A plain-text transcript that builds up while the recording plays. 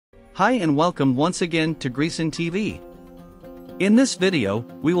Hi and welcome once again to GreasonTv. In this video,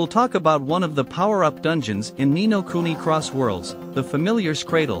 we will talk about one of the power-up dungeons in Ni no Kuni Cross Worlds, the Familiar's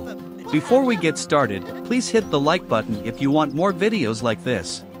Cradle. Before we get started, please hit the like button if you want more videos like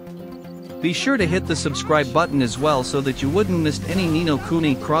this. Be sure to hit the subscribe button as well so that you wouldn't miss any Ni no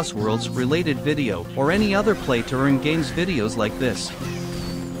Kuni Cross Worlds related video or any other play to earn games videos like this.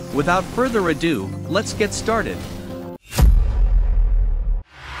 Without further ado, let's get started.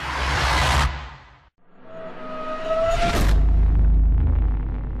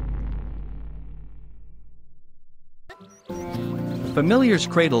 Familiar's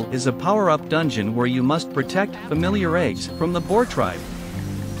Cradle is a power-up dungeon where you must protect familiar eggs from the boar tribe.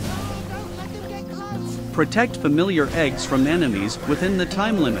 Protect familiar eggs from enemies within the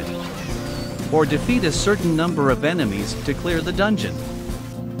time limit, or defeat a certain number of enemies to clear the dungeon.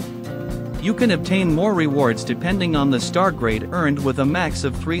 You can obtain more rewards depending on the star grade earned with a max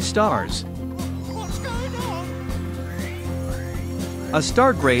of 3 stars. A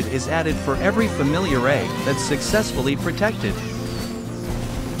star grade is added for every familiar egg that's successfully protected.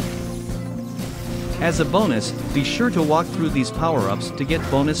 As a bonus, be sure to walk through these power-ups to get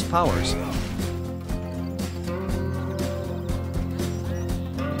bonus powers.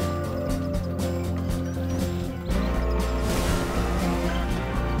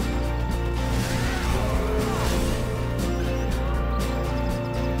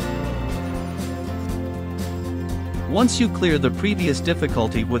 Once you clear the previous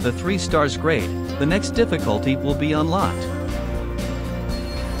difficulty with a 3 stars grade, the next difficulty will be unlocked.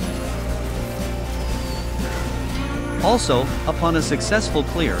 Also, upon a successful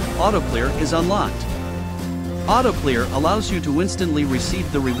clear, autoclear is unlocked. Autoclear allows you to instantly receive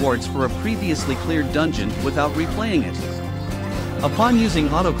the rewards for a previously cleared dungeon without replaying it. Upon using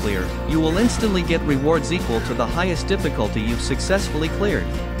autoclear, you will instantly get rewards equal to the highest difficulty you've successfully cleared.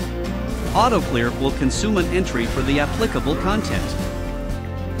 Autoclear will consume an entry for the applicable content.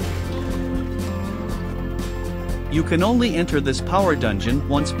 You can only enter this power dungeon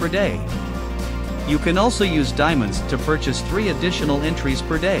once per day. You can also use diamonds to purchase 3 additional entries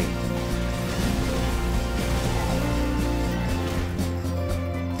per day.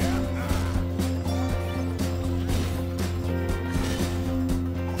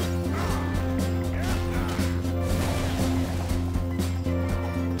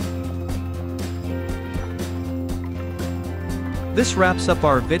 This wraps up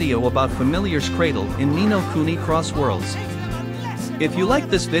our video about Familiar's Cradle in Ni no Kuni Cross Worlds. If you like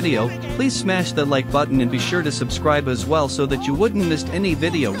this video, please smash that like button and be sure to subscribe as well so that you wouldn't miss any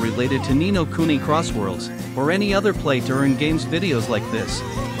video related to Ni no Kuni Cross Worlds, or any other play to earn games videos like this.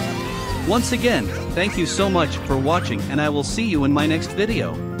 Once again, thank you so much for watching and I will see you in my next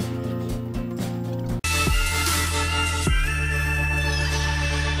video.